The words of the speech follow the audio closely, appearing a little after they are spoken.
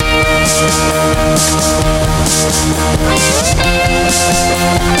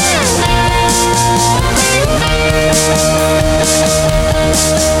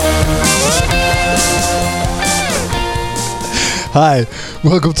Hi,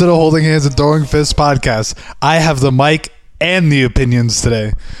 welcome to the Holding Hands and Throwing Fists podcast. I have the mic and the opinions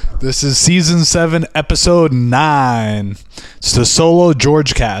today. This is season 7, episode 9. It's the solo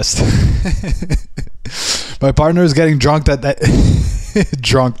George cast. My partner is getting drunk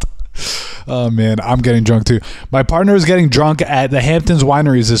drunk. Oh man, I'm getting drunk too. My partner is getting drunk at the Hamptons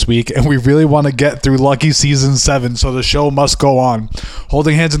Wineries this week, and we really want to get through Lucky season 7, so the show must go on.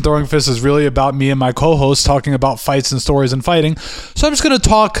 Holding Hands and Throwing Fists is really about me and my co-host talking about fights and stories and fighting. So I'm just going to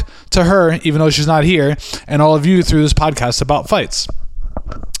talk to her, even though she's not here, and all of you through this podcast about fights.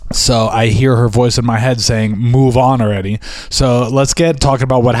 So I hear her voice in my head saying, move on already. So let's get talking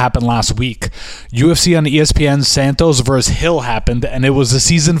about what happened last week. UFC on ESPN, Santos versus Hill happened, and it was the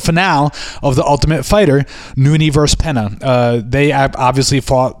season finale of The Ultimate Fighter, Nuni versus Pena. They obviously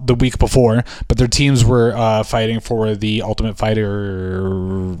fought the week before, but their teams were fighting for the Ultimate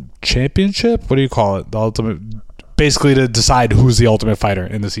Fighter Championship? What do you call it? The Ultimate... Basically to decide who's the Ultimate Fighter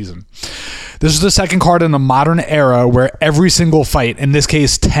in the season. This is the second card in a modern era where every single fight, in this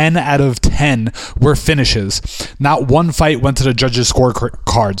case 10 out of 10, were finishes. Not one fight went to the judges'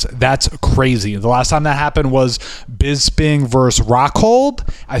 scorecards. That's crazy. The last time that happened was Bisping versus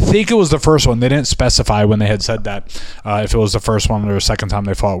Rockhold. I think it was the first one. They didn't specify when they had said that, if it was the first one or the second time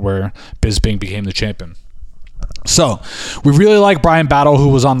they fought where Bisping became the champion. So, we really like Brian Battle, who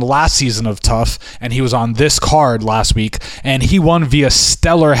was on the last season of Tough, and he was on this card last week, and he won via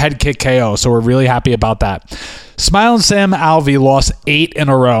stellar head kick KO, so we're really happy about that. Smiling Sam Alvey lost 8 in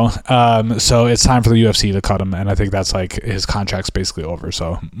a row, so it's time for the UFC to cut him, and I think that's like his contract's basically over,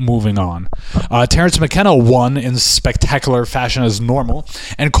 so moving on. Terrence McKenna won in spectacular fashion as normal,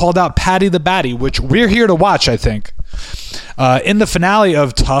 and called out Paddy the Baddy, which we're here to watch, I think. In the finale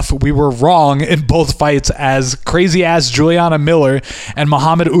of Tough, we were wrong in both fights as crazy-ass Juliana Miller and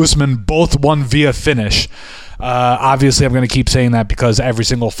Muhammad Usman both won via finish. Obviously, I'm going to keep saying that because every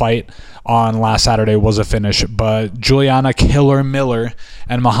single fight on last Saturday was a finish, but Juliana Killer Miller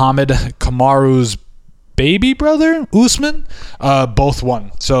and Muhammad Kamaru's baby brother, Usman, both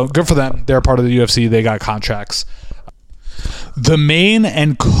won. So good for them. They're part of the UFC. They got contracts. The main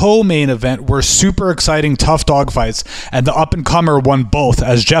and co-main event were super exciting tough dog fights, and the up-and-comer won both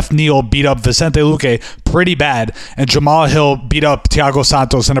as Jeff Neal beat up Vicente Luque pretty bad, and Jamal Hill beat up Thiago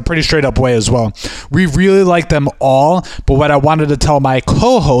Santos in a pretty straight-up way as well. We really liked them all, but what I wanted to tell my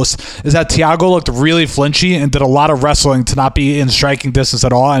co-host is that Thiago looked really flinchy and did a lot of wrestling to not be in striking distance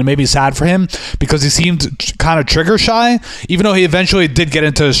at all, and it made me sad for him because he seemed kind of trigger shy, even though he eventually did get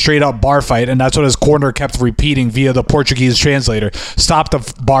into a straight-up bar fight, and that's what his corner kept repeating via the Portuguese translator. Stop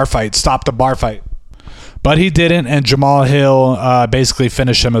the bar fight. Stop the bar fight. But he didn't, and Jamal Hill basically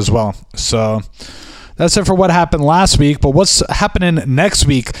finished him as well. So that's it for what happened last week. But what's happening next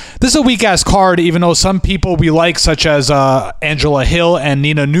week? This is a weak-ass card, even though some people we like, such as Angela Hill and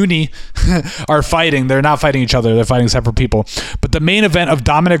Nina Nuni, are fighting. They're not fighting each other. They're fighting separate people. But the main event of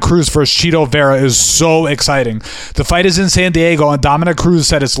Dominic Cruz versus Chito Vera is so exciting. The fight is in San Diego, and Dominic Cruz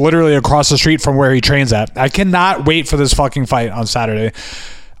said it's literally across the street from where he trains at. I cannot wait for this fucking fight on Saturday.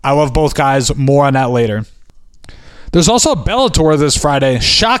 I love both guys. More on that later. There's also Bellator this Friday.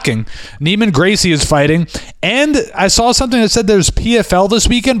 Shocking. Neiman Gracie is fighting. And I saw something that said there's PFL this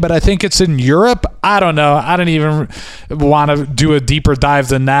weekend, but I think it's in Europe. I don't know. I don't even want to do a deeper dive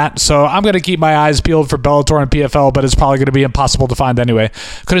than that. So I'm going to keep my eyes peeled for Bellator and PFL, but it's probably going to be impossible to find anyway.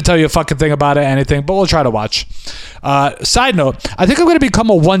 Couldn't tell you a fucking thing about it, anything, but we'll try to watch. Side note, I think I'm going to become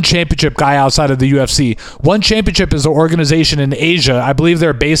a One Championship guy outside of the UFC. One Championship is an organization in Asia. I believe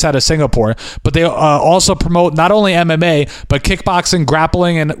they're based out of Singapore, but they also promote not only MMA, but kickboxing,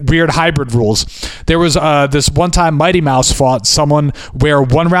 grappling, and weird hybrid rules. There was this one time Mighty Mouse fought someone where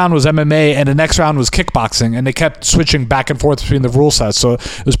one round was MMA and the next round was kickboxing, and they kept switching back and forth between the rule sets, so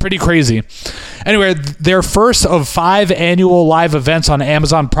it was pretty crazy. Anyway, their first of 5 annual live events on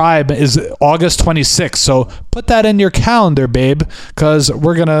Amazon Prime is August 26th, so put that in your calendar, babe, because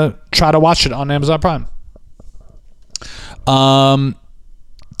we're going to try to watch it on Amazon Prime.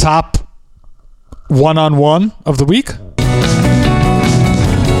 Top one-on-one of the week.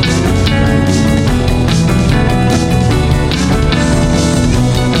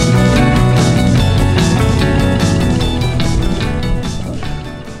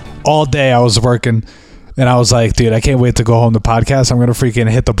 All day I was working And I was like, dude, I can't wait to go home to podcast. I'm going to freaking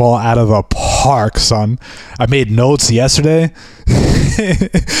hit the ball out of the park, son. I made notes yesterday.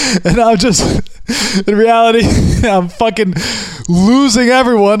 And I'm just, in reality, I'm fucking losing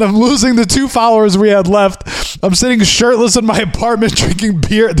everyone. I'm losing the 2 followers we had left. I'm sitting shirtless in my apartment drinking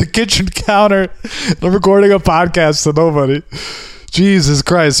beer at the kitchen counter. I'm recording a podcast to nobody. Jesus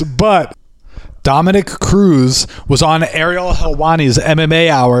Christ. But Dominic Cruz was on Ariel Helwani's MMA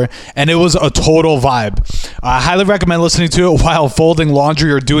Hour, and it was a total vibe. I highly recommend listening to it while folding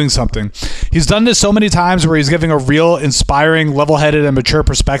laundry or doing something. He's done this so many times where he's giving a real, inspiring, level-headed, and mature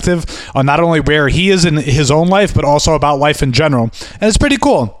perspective on not only where he is in his own life, but also about life in general. And it's pretty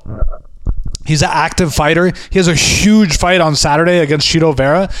cool. He's an active fighter. He has a huge fight on Saturday against Chito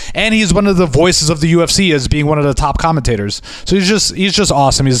Vera, and he's one of the voices of the UFC as being one of the top commentators. So he's just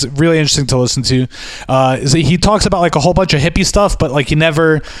awesome. He's really interesting to listen to. He talks about like a whole bunch of hippie stuff, but like he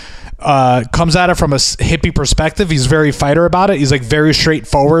never comes at it from a hippie perspective. He's very fighter about it. He's like very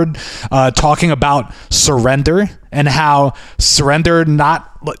straightforward, talking about surrender and how surrender not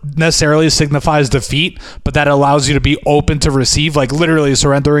necessarily signifies defeat, but that allows you to be open to receive. Like literally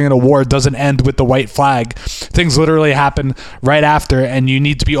surrendering in a war doesn't end with the white flag. Things literally happen right after, and you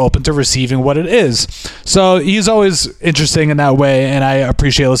need to be open to receiving what it is. So he's always interesting in that way, and I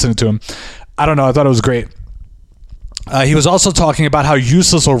appreciate listening to him. I don't know. I thought it was great. He was also talking about how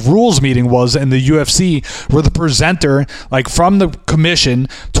useless a rules meeting was in the UFC, where the presenter, like from the commission,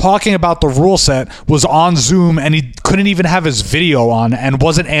 talking about the rule set was on Zoom, and he couldn't even have his video on and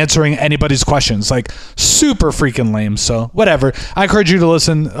wasn't answering anybody's questions. Like super freaking lame. So whatever. I encourage you to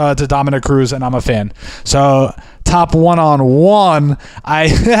listen to Dominic Cruz, and I'm a fan. So top one-on-one,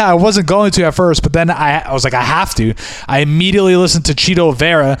 I wasn't going to at first, but then I was like, I have to. I immediately listened to Chito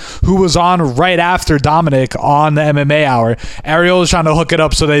Vera, who was on right after Dominic on the MMA Hour. Ariel was trying to hook it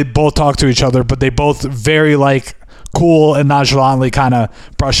up so they both talk to each other, but they both very like cool and nonchalantly kind of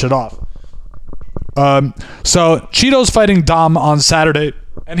brush it off. So Chito's fighting Dom on Saturday,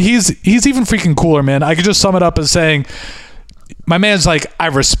 and he's even freaking cooler, man. I could just sum it up as saying, my man's like, I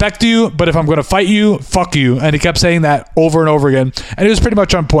respect you, but if I'm going to fight you, fuck you. And he kept saying that over and over again. And he was pretty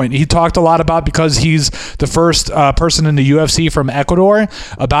much on point. He talked a lot about, because he's the first person in the UFC from Ecuador,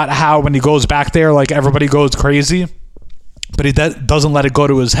 about how when he goes back there, like everybody goes crazy. But he doesn't let it go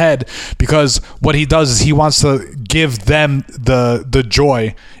to his head, because what he does is he wants to give them the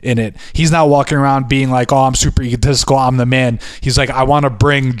joy in it. He's not walking around being like, oh, I'm super egotistical, I'm the man. He's like, I want to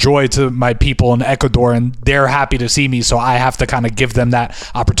bring joy to my people in Ecuador, and they're happy to see me, so I have to kind of give them that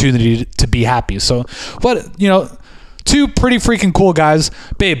opportunity to be happy. So, but, you know, 2 pretty freaking cool guys.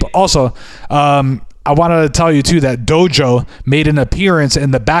 Babe, also, I wanted to tell you, too, that Dojo made an appearance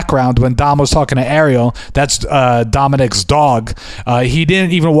in the background when Dom was talking to Ariel. That's Dominic's dog. He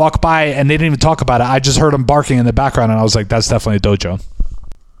didn't even walk by, and they didn't even talk about it. I just heard him barking in the background, and I was like, that's definitely Dojo.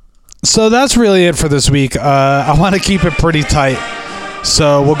 So that's really it for this week. I want to keep it pretty tight.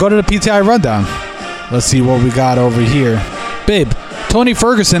 So we'll go to the PTI rundown. Let's see what we got over here. Babe, Tony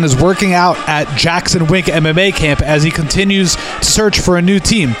Ferguson is working out at Jackson Wink MMA camp as he continues to search for a new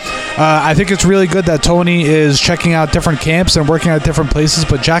team. I think it's really good that Tony is checking out different camps and working at different places,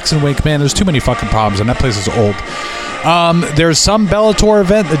 but Jackson Wink, man, there's too many fucking problems, and that place is old. There's some Bellator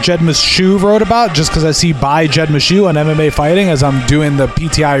event that Jed Meshew wrote about, just because I see by Jed Meshew on MMA Fighting as I'm doing the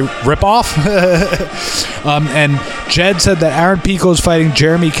PTI ripoff. And Jed said that Aaron Pico is fighting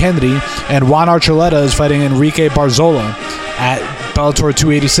Jeremy Kennedy, and Juan Archuleta is fighting Enrique Barzola at Bellator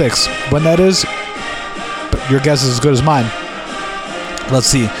 286. When that is, but your guess is as good as mine. Let's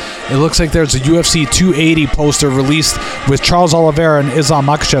see. It looks like there's a UFC 280 poster released with Charles Oliveira and Islam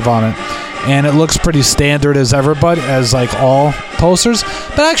Makhachev on it. And it looks pretty standard as everybody, as like all posters.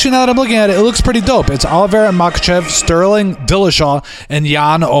 But actually, now that I'm looking at it, it looks pretty dope. It's Oliveira and Makhachev, Sterling, Dillashaw, and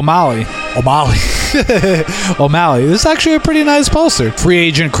Jan O'Malley. O'Malley. This is actually a pretty nice poster. Free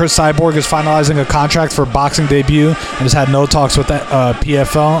agent Chris Cyborg is finalizing a contract for boxing debut and has had no talks with the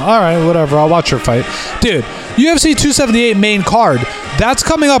PFL. All right, whatever. I'll watch your fight. Dude, UFC 278 main card. That's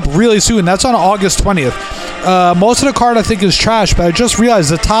coming up really soon. That's on August 20th. Most of the card I think is trash, but I just realized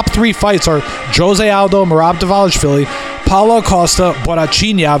the top 3 fights are Jose Aldo, Merab Dvalishvili, Paulo Acosta,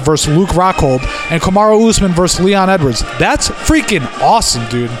 Borrachinha versus Luke Rockhold, and Kamaru Usman versus Leon Edwards. That's freaking awesome,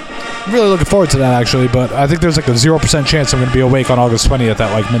 dude. I'm really looking forward to that, actually, but I think there's like a 0% chance I'm going to be awake on August 20th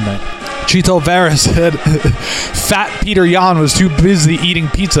at like midnight. Chito Vera said, Fat Peter Yan was too busy eating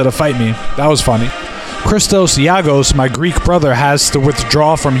pizza to fight me. That was funny. Christos Iagos, my Greek brother, has to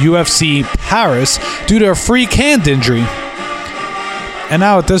withdraw from UFC Paris due to a freak hand injury. And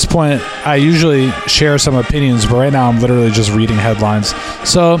now at this point, I usually share some opinions, but right now I'm literally just reading headlines.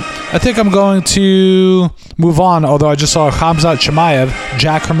 So I think I'm going to move on, although I just saw Khamzat Chimaev,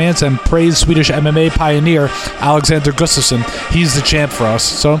 Jack Hermansson, praised Swedish MMA pioneer Alexander Gustafsson. He's the champ for us,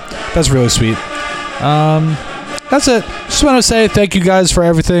 so that's really sweet. That's it. Just want to say thank you guys for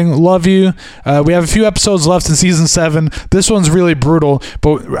everything. Love you. We have a few episodes left in season 7. This one's really brutal,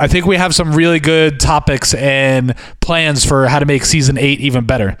 but I think we have some really good topics and plans for how to make season 8 even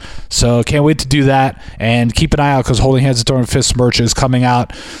better. So can't wait to do that. And keep an eye out because Holding Hands and Throwing Fists merch is coming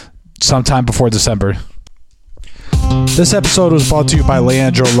out sometime before December. This episode was brought to you by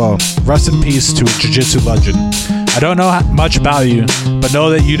Leandro Lo. Rest in peace to a jiu-jitsu legend. I don't know much about you, but know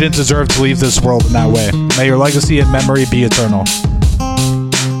that you didn't deserve to leave this world in that way. May your legacy and memory be eternal.